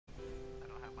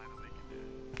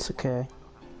It's okay.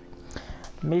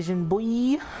 Mission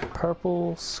boy.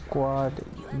 Purple squad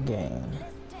game.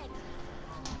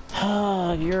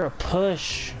 Ah, you're a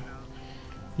push.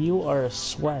 You are a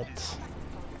sweat.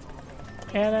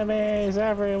 Enemies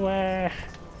everywhere.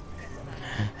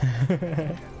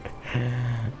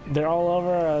 They're all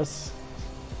over us.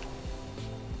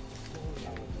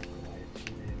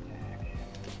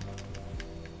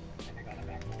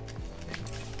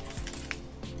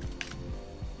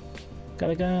 Got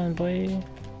a gun, boy.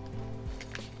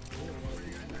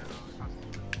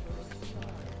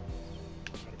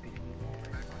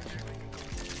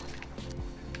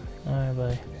 Alright,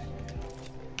 buddy.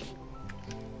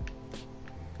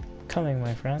 Coming,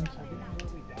 my friend.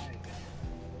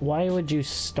 Why would you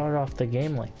start off the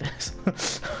game like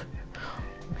this?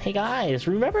 Hey guys,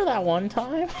 remember that one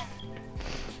time?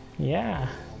 Yeah.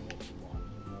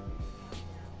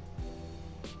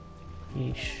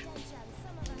 Yeesh.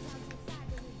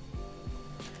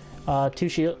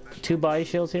 Two body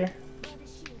shields here.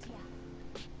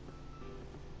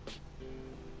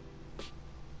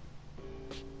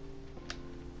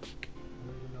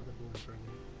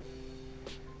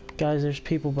 Guys, there's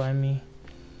people by me.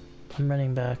 I'm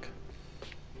running back.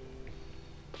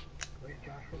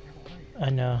 I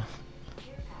know.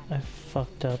 I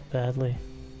fucked up badly.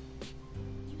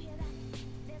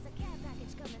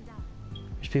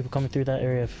 There's people coming through that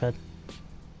area, Fed.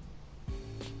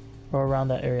 Or around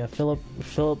that area.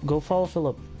 Philip, go follow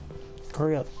Philip.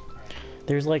 Hurry up.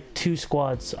 There's like 2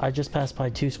 squads. I just passed by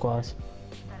 2 squads.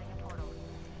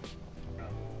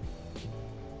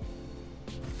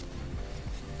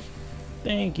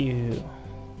 Thank you.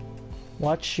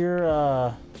 Watch your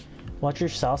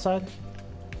south side.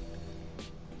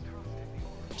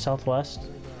 Southwest.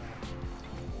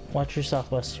 Watch your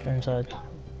southwestern side.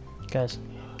 Guys.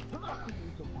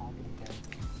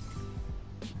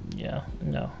 Yeah,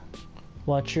 no.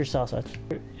 Watch your south side.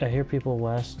 I hear people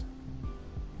west.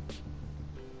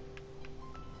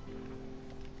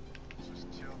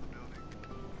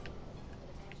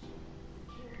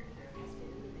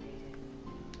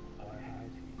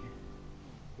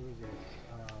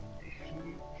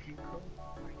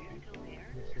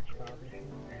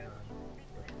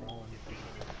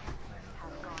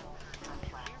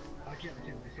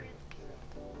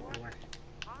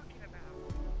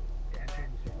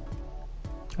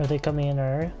 Are they coming in our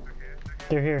area?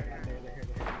 They're here.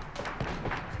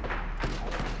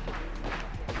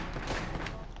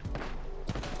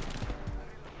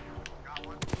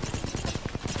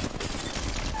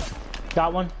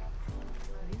 Got one.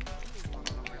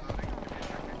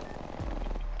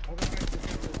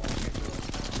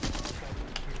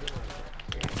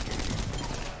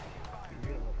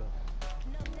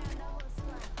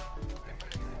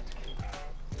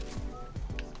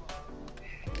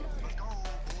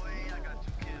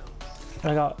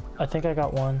 I think I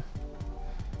got one.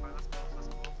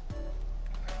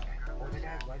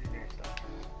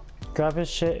 Grab his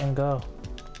shit and go.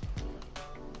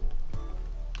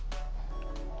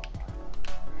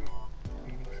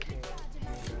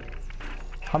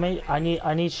 How many? I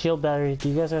need shield battery. Do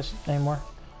you guys have any more?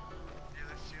 Yeah,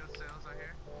 there's shield cells right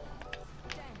here.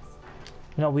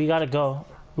 No, we gotta go.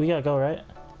 We gotta go, right?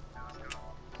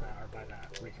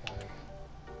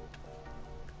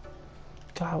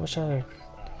 God, I wish I had...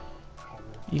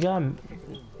 You got...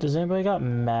 Does anybody got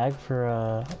mag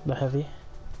for the heavy?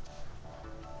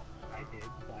 I did,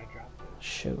 but I dropped it.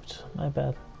 Shoot, my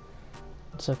bad.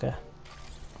 It's okay.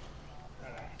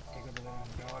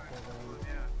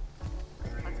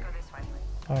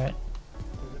 Alright.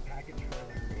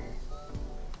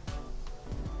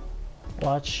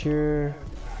 Watch your...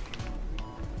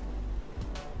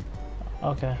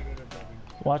 Okay.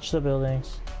 Watch the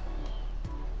buildings.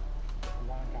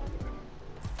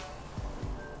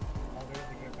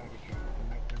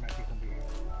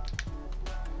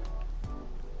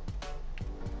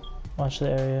 Watch the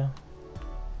area.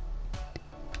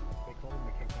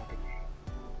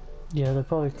 Yeah, they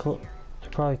probably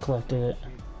collected it.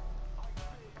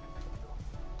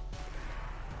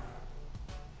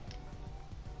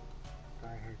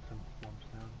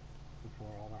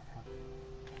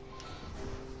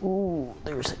 Ooh,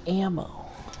 there's ammo.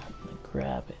 Let me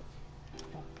grab it.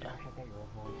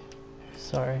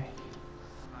 Sorry.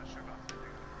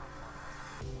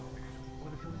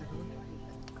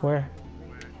 Where?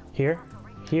 Here?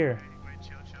 Here.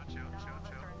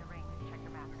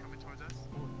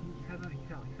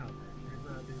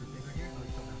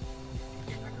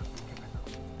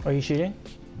 Are you shooting?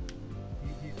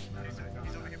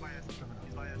 He's over here by us.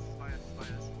 He's by us.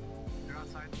 They're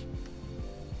outside.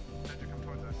 They're come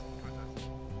towards us.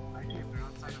 They're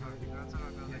outside of our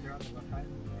building.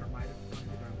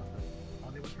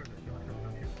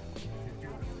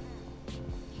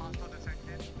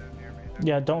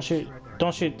 Yeah, don't shoot.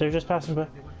 Don't shoot. They're just passing by.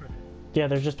 Yeah,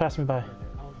 they're just passing by.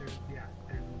 Oh, there's, yeah,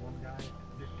 there's one guy.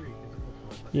 There's three. There's a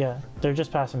couple. Yeah, they're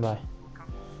just passing by.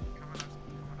 Come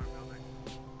on our building.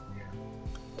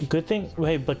 Yeah. Good thing.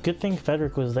 Wait, but good thing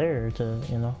Frederick was there to,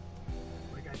 you know.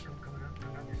 Wait, guys, come down there,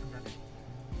 come down there.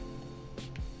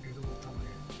 Here's a little tunnel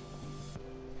here.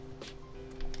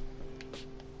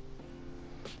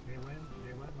 They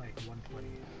went like 120.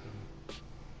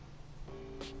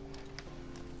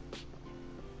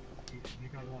 You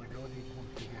guys want to go and each one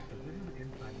to get, because this is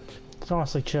inside the circle. It's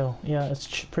honestly chill. Yeah,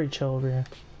 it's pretty chill over here.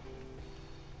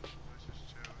 Let's just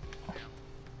chill. Yeah.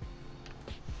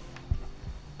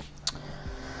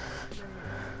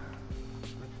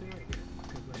 Let's stay right here,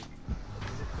 because like,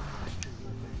 there's so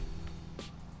many pictures of it.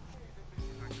 See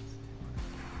if I can see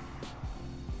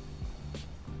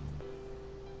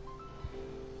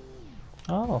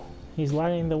one. Oh, he's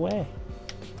lighting the way.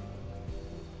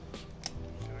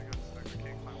 Should I go stuck? I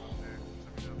can't climb up there.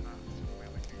 So we don't have to wait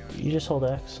like you guys. You just hold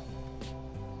X.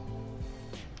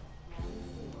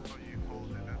 Oh, you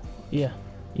hold it. That's Yeah,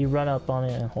 you run up on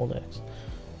it and hold X.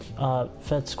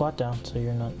 Fed squat down so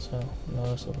you're not so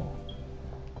noticeable.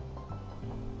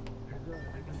 There's an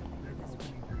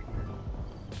opening through here.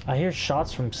 I hear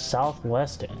shots from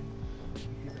southwest.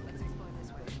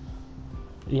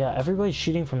 Yeah, everybody's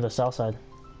shooting from the south side.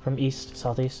 From east,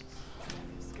 southeast.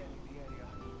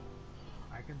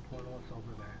 I can portal us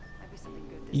over there.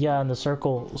 Yeah, and the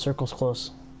circle's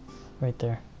close. Right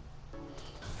there.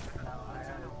 Now, I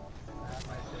have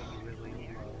my thing really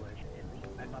low, like,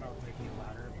 I thought I was making it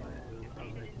louder, but I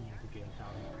was making the game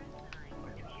sound way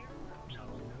louder.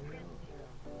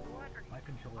 My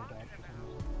controller died for some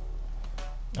reason.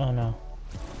 Oh no.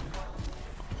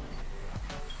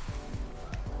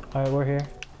 Alright, we're here.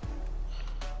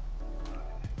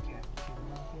 Can't see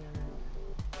them out there.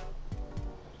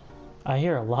 I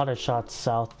hear a lot of shots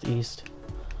southeast.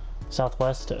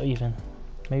 Southwest even.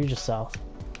 Maybe just south.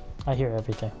 I hear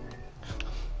everything.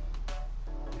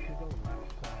 We should go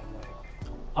left side, like,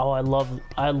 Oh, I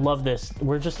love this.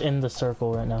 We're just in the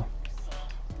circle right now.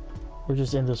 We're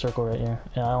just in the circle right here.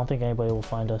 And I don't think anybody will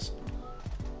find us.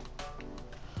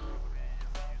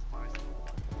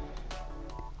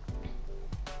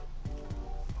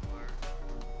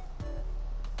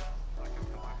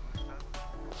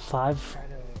 Five. try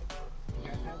to, you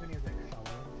guys have any of the accelerants?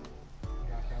 You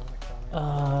guys have an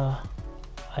accelerant?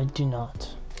 I do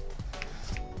not.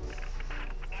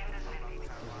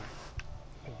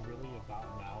 Because really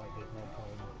about now, there's no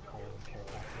point in calling care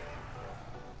package.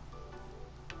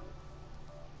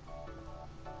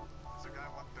 There's a guy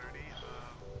 130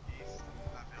 east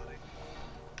of that building.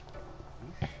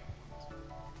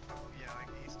 Yeah,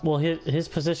 like east. Well, his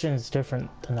position is different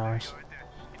than ours. Right there.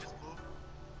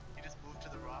 He just moved to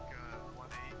the rock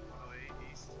 108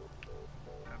 east.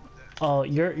 Oh,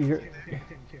 you're It's him.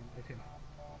 The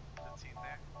team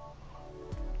there.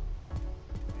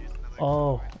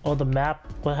 oh the map.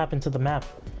 What happened to the map?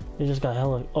 It just got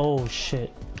hella. Oh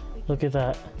shit! Look at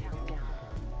that.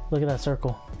 Look at that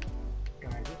circle.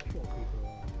 Guys, just kill people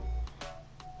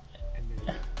and then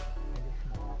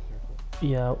small circle.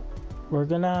 Yeah, we're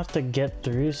gonna have to get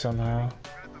through somehow.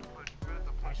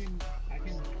 I can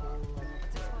pull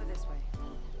us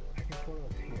I can pull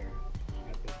us here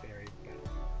at the very best.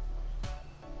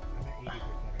 I'm at 80%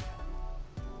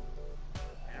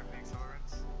 right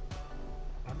now.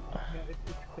 No, it's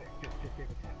quick. Just give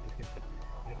it time. Just give it time.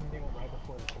 I can get it right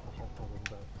before the circle starts moving,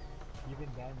 but even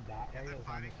then, that area is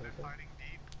on the circle.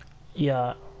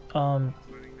 Yeah.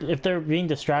 If they're being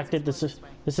distracted, this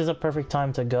is a perfect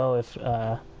time to go if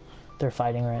they're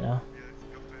fighting right now.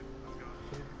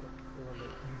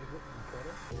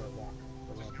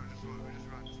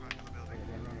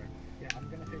 Yeah, I'm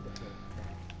gonna take the first.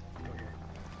 Go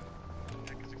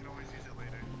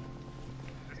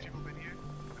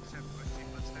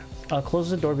here. Close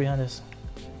the door behind us.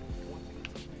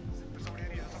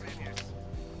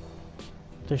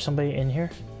 There's somebody in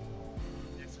here.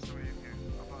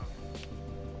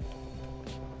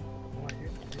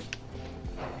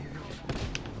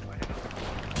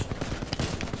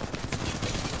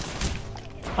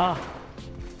 Ah.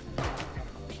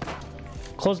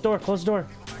 Close door, close door.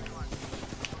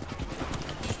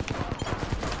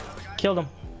 Killed him.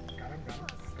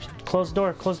 Close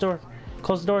door, close door.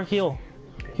 Close door, heal.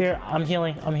 Here, I'm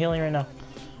healing right now.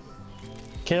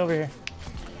 Get over here.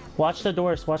 Watch the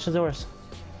doors, watch the doors.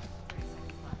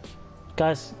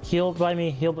 Guys, heal by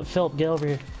me, heal but Philip, get over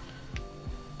here.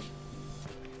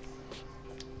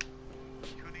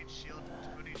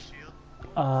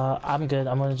 I'm good.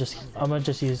 I'm gonna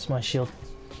just use my shield.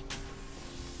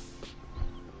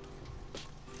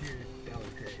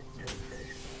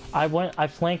 I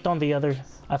flanked on the other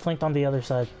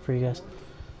side for you guys.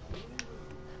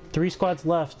 3 squads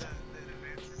left. The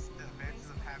advances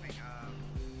of having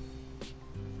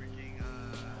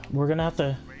freaking We're gonna have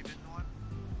to. Raven one.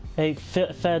 Hey,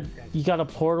 Fed, you got a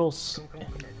portal. Come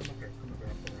up here.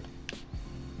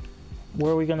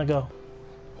 Where are we gonna go?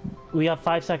 We have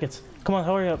 5 seconds. Come on,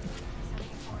 hurry up.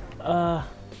 I'm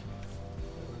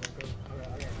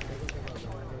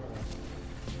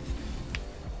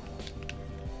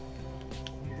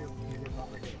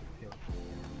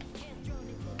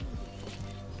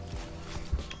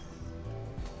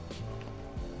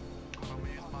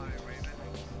gonna use my Raven.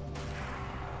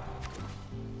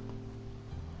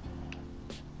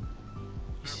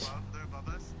 They're above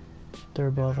us. They're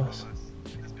above us.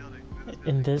 In this building.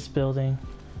 In this building.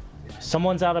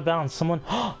 Someone's out of bounds. Someone.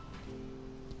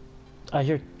 I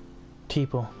hear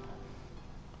people.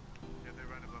 Yeah, they're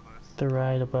right above us. They're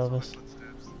right above us.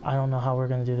 Footsteps. I don't know how we're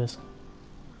gonna do this.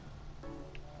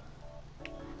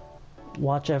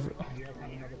 Watch every. Do you guys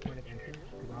have another point of entrance?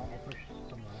 Because I'll push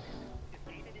somewhere.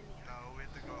 No, we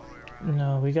have to go all the way around.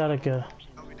 No, we gotta go.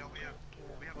 No, we don't. We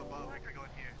have above. We can go in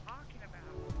here.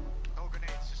 Oh,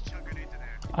 grenades. Just chuck grenades in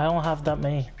there. I don't have that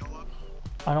many. Go up.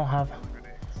 I don't have.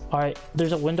 Grenades. Alright,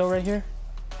 there's a window right here.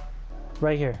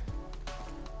 Right here.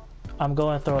 I'm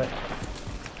going to throw it.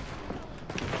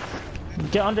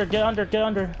 Get under, get under, get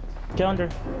under. Get under.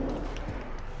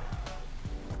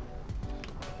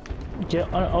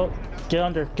 Oh, get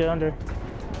under, get under.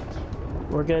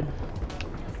 We're good.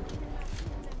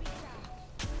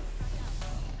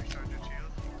 Recharge your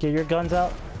shield. Get your guns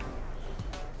out.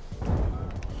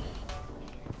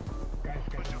 Guys,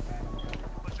 Push him. bad.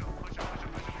 Push him. Push him.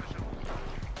 Push him. Push him. Push him.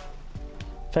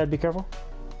 Fed, be careful.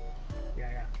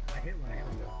 Yeah. I hit one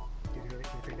though. He's really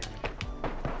damage.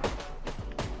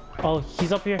 Oh,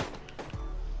 he's up here.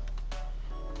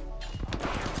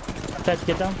 Fed,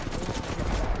 get down.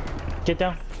 Get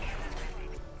down.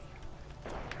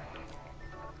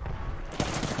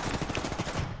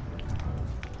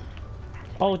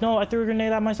 Oh no, I threw a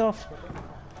grenade at myself.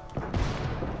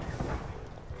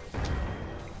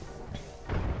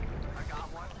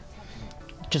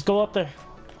 Just go up there.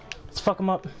 Let's fuck him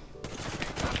up.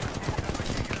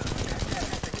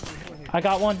 I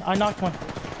got one. I knocked one.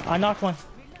 I knocked one.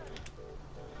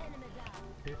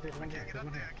 There's one here. Get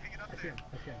up there. I can't get up there.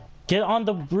 Let's get him. Get on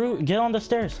the roof. Get on the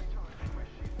stairs.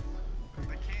 I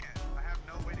can't. I have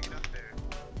no way to get up there.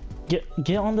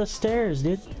 Get on the stairs,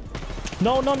 dude.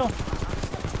 No.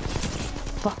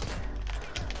 Fuck.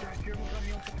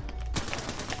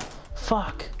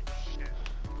 Fuck. Shit.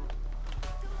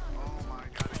 Oh my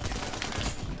god. I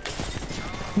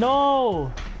can't.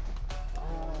 No.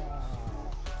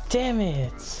 Damn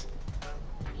it.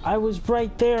 I was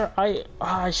right there.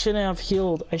 I shouldn't have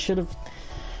healed. I should have.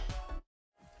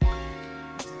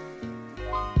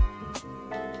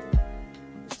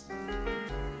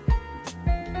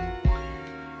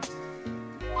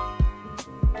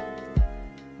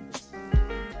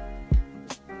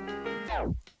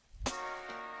 Out.